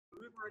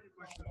separated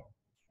myself.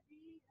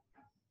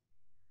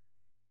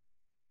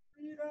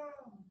 Freedom!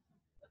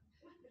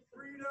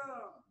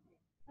 Freedom!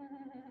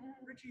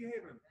 Richie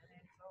Haven.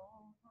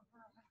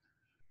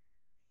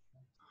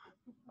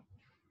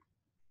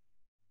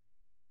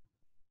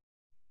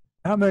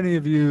 How many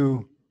of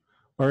you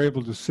are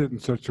able to sit in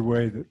such a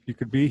way that you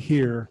could be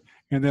here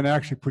and then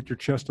actually put your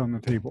chest on the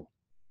table?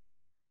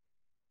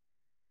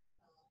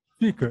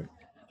 You could.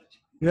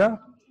 Yeah?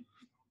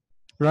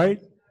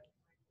 Right?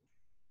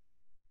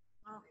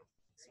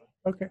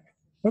 Okay.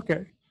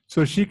 Okay.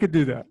 So she could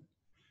do that.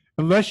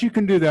 Unless you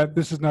can do that,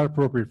 this is not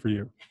appropriate for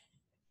you.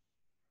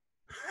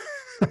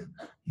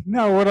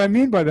 Now, what I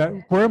mean by that,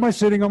 where am I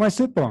sitting on my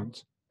sit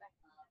bones?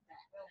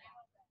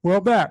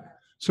 Well back.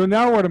 So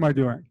now what am I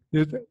doing?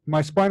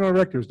 My spinal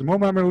erectors, the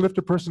moment I'm going to lift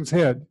a person's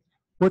head,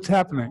 what's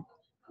happening?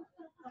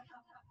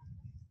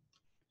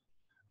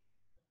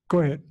 Go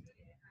ahead.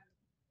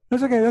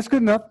 That's okay. That's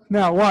good enough.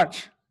 Now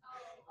watch.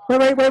 Wait.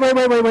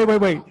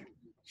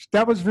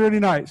 That was really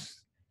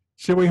nice.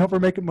 Should we help her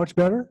make it much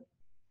better?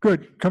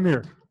 Good. Come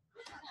here.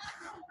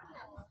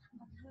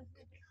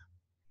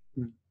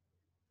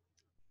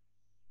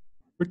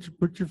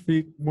 Put your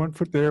feet 1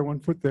 foot there, 1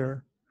 foot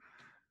there.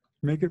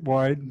 Make it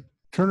wide.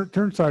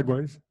 Turn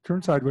sideways.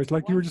 Turn sideways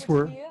like you were just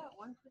were.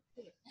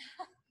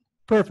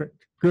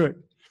 Perfect.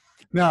 Good.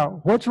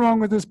 Now, what's wrong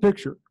with this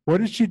picture?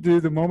 What does she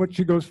do the moment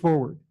she goes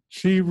forward?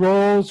 She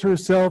rolls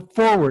herself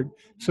forward.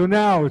 So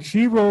now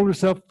she rolled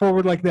herself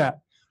forward like that.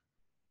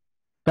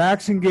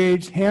 Back's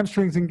engaged,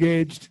 hamstrings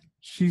engaged.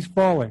 She's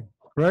falling,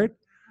 right?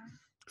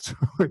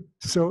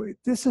 So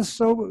this is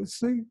so,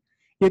 see,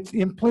 it's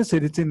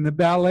implicit. It's in the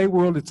ballet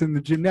world. It's in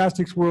the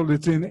gymnastics world.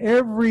 It's in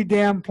every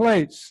damn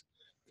place,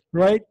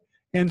 right?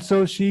 And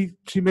so she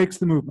makes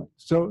the movement.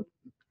 So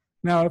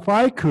now if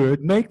I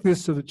could make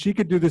this so that she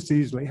could do this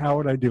easily, how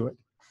would I do it?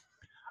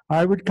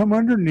 I would come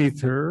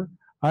underneath her.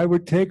 I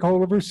would take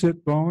hold of her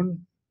sit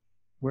bone.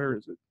 Where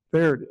is it?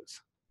 There it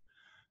is.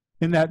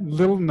 In that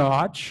little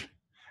notch.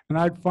 And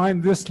I'd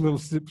find this little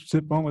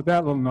sit bone with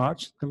that little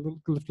notch.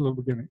 Lift a little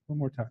beginning. One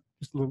more time.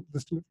 Just a little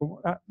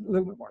more. A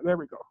little bit more. There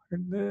we go.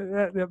 And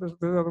the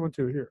other one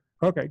too here.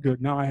 Okay,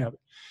 good. Now I have it.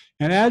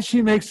 And as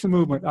she makes the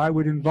movement, I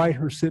would invite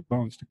her sit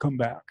bones to come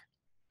back.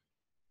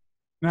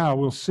 Now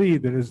we'll see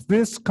that as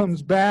this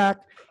comes back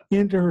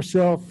into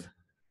herself,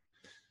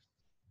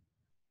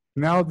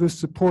 now this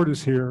support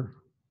is here.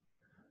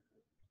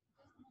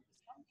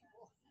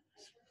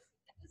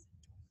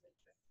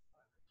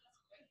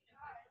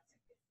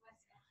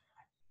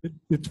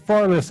 It's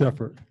far less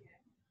effort.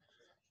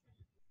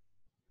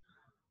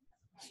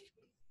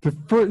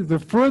 The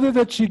further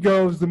that she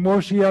goes, the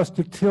more she has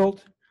to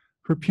tilt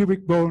her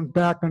pubic bone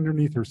back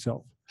underneath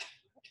herself.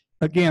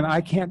 Again, I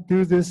can't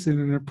do this in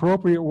an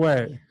appropriate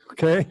way,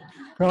 okay?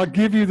 But I'll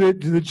give you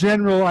the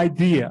general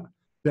idea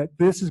that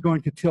this is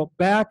going to tilt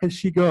back as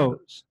she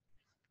goes.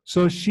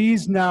 So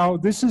she's now,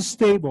 this is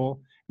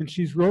stable, and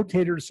she's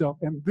rotated herself,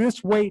 and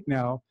this weight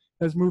now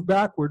has moved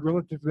backward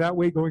relative to that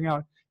weight going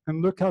out,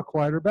 and look how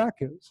quiet her back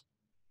is.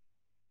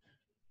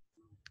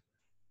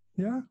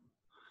 Yeah?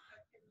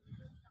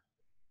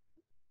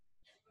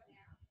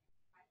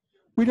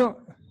 We were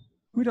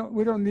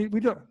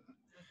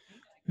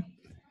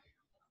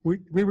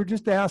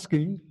just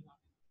asking.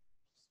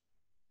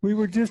 We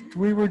were just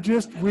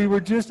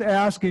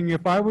asking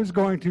if I was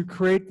going to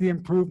create the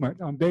improvement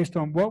based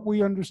on what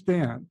we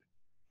understand,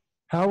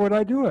 how would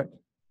I do it?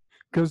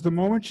 Because the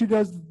moment she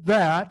does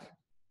that,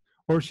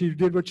 or she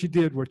did what she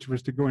did, which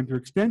was to go into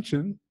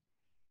extension,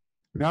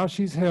 now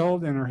she's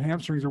held and her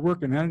hamstrings are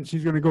working, and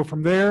she's going to go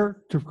from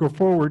there to go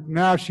forward.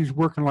 Now she's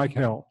working like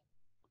hell.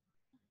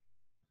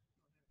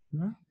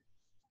 Yeah?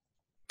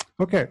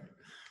 Okay,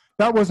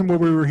 that wasn't what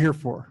we were here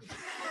for.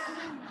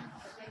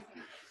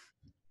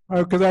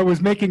 Because I was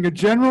making a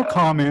general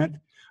comment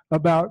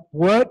about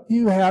what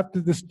you have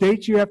to, the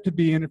state you have to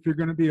be in if you're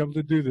going to be able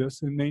to do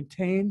this and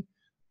maintain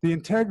the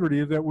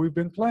integrity that we've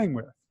been playing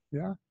with.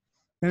 Yeah,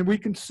 and we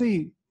can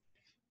see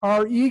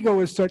our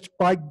ego is such,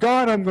 by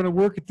God, I'm going to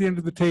work at the end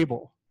of the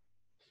table.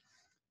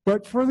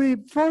 But for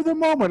the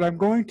moment, I'm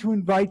going to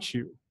invite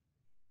you,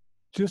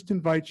 just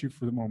invite you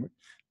for the moment,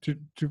 to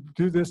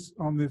do this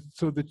on this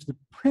so that the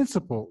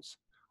principles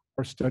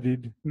are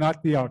studied,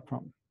 not the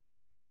outcome.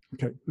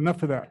 Okay,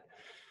 enough of that.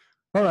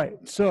 All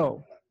right,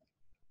 so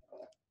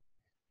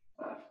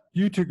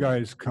you two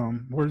guys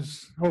come.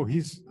 Where's, oh,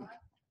 he's,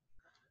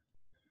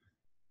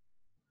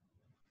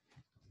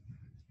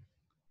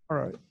 all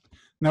right.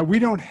 Now we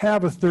don't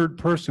have a third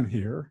person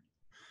here,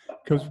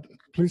 because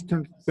please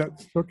turn,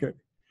 that's, okay.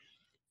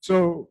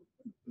 So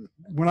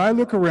when I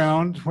look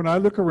around,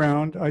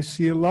 I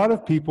see a lot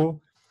of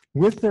people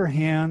with their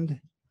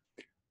hand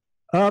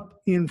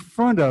up in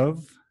front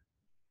of,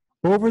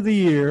 over the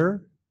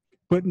ear,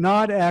 but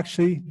not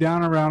actually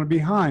down around and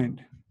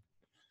behind.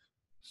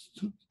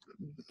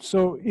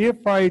 So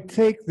if I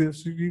take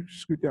this, you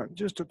scoot down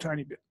just a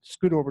tiny bit,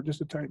 scoot over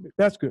just a tiny bit.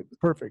 That's good,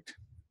 perfect.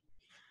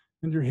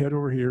 And your head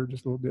over here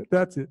just a little bit.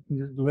 That's it. And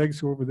your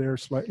legs over there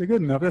slightly.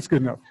 Good enough. That's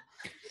good enough.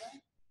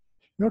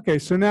 Okay,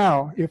 so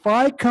now if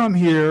I come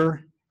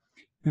here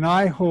and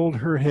I hold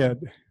her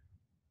head.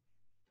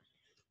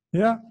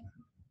 Yeah.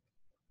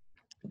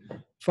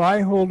 If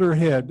I hold her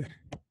head,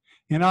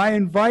 and I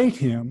invite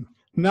him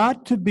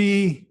not to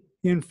be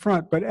in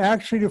front, but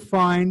actually to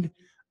find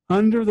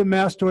under the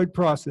mastoid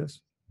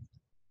process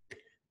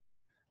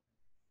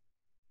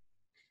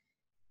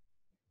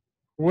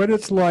what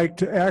it's like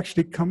to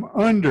actually come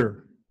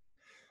under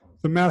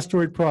the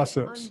mastoid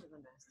process.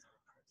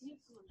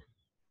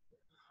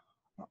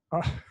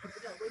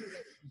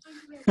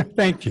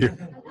 Thank you.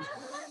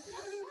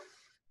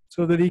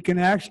 So that he can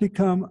actually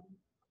come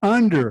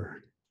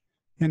under,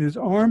 and his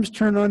arms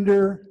turn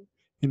under,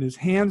 and his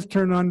hands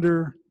turn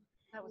under.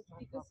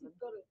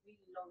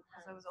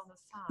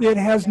 It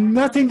has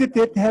nothing to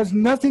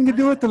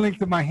do with the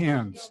length of my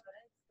hands.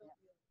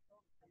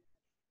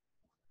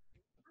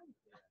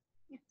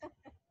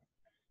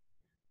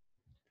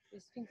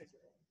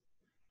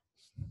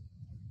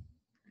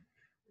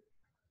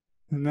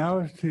 And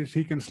now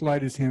he can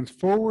slide his hands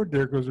forward.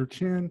 There goes her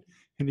chin.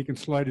 And he can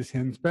slide his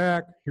hands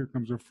back. Here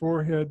comes her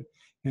forehead.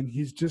 And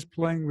he's just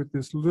playing with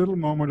this little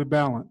moment of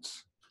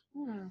balance.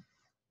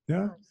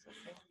 Yeah?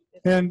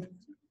 And,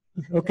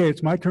 okay,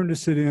 it's my turn to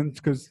sit in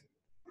because,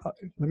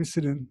 let me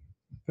sit in.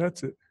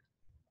 That's it.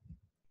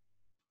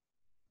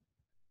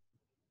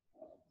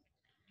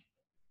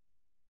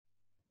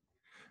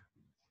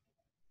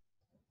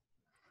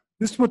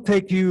 This will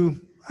take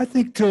you, I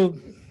think, till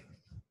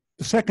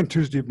the second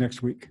Tuesday of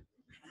next week.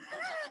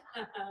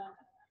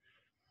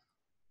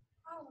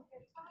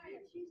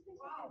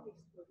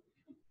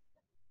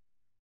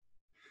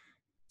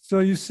 So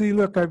you see,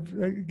 look, I've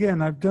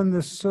done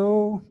this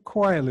so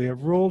quietly.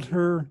 I've rolled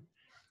her.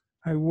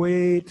 I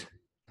wait.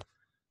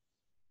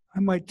 I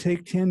might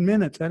take 10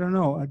 minutes. I don't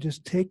know. I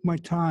just take my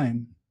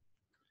time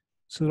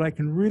so that I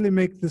can really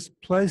make this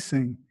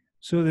placing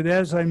so that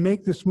as I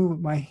make this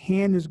movement, my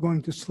hand is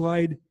going to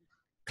slide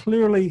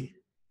clearly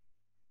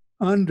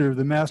under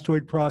the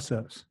mastoid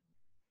process.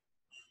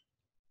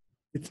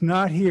 It's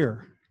not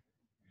here.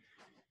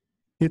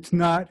 It's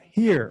not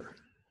here.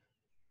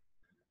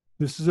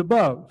 This is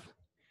above.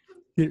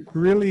 It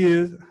really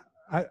is.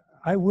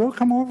 I will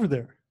come over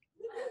there.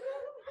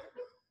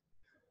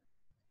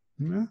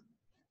 Yeah.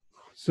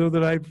 So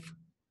that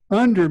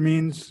under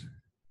means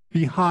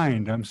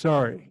behind. I'm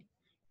sorry.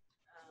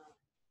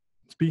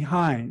 It's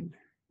behind,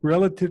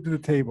 relative to the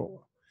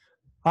table.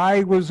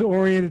 I was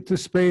oriented to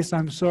space.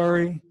 I'm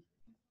sorry.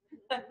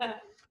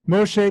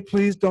 Moshe,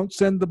 please don't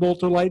send the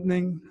bolt of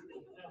lightning.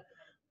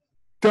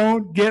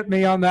 Don't get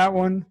me on that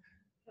one.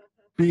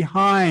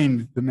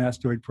 Behind the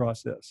mastoid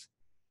process.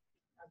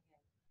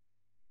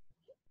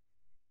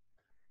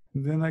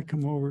 And then I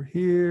come over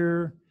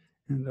here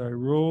and I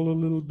roll a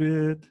little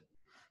bit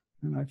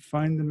and I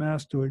find the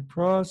mastoid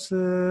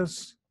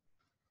process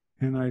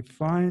and I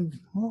find,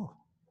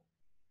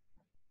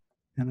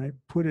 and I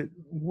put it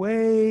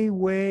way,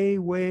 way,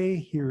 way,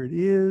 here it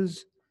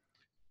is.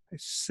 I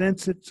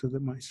sense it so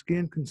that my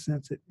skin can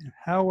sense it. And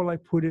how will I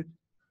put it?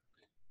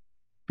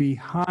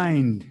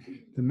 Behind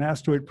the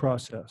mastoid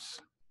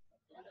process.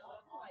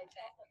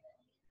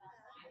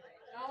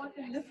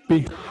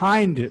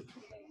 Behind it.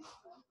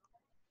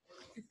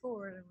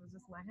 Before it was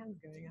just my hands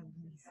going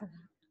underneath.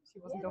 She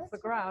wasn't off the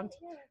ground.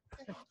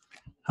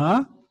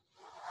 Huh?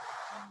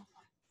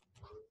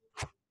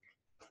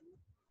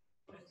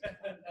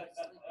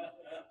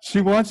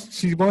 She wants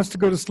to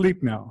go to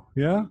sleep now.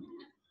 Yeah?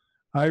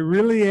 I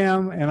really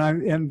am,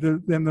 and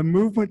the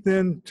movement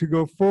then to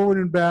go forward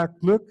and back,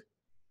 look,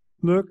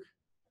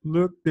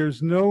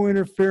 there's no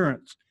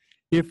interference.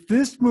 If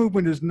this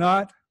movement is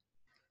not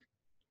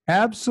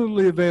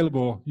absolutely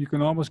available, you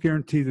can almost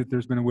guarantee that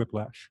there's been a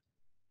whiplash.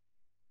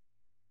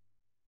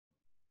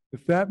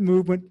 If that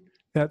movement,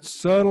 that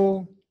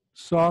subtle,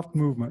 soft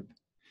movement,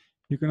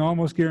 you can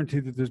almost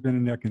guarantee that there's been a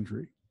neck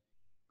injury.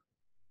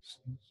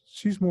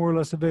 She's more or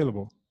less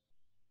available.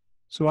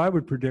 So I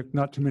would predict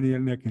not too many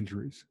neck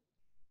injuries.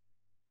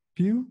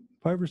 Few?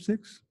 5 or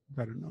 6?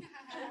 I don't know.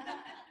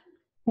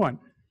 1.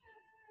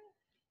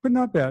 But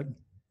not bad.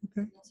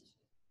 Okay.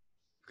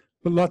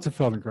 But lots of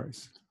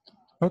Feldenkrais.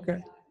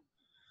 Okay.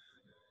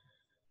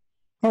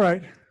 All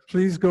right.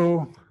 Please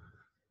go.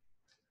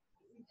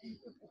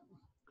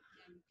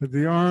 Let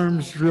the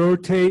arms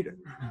rotate.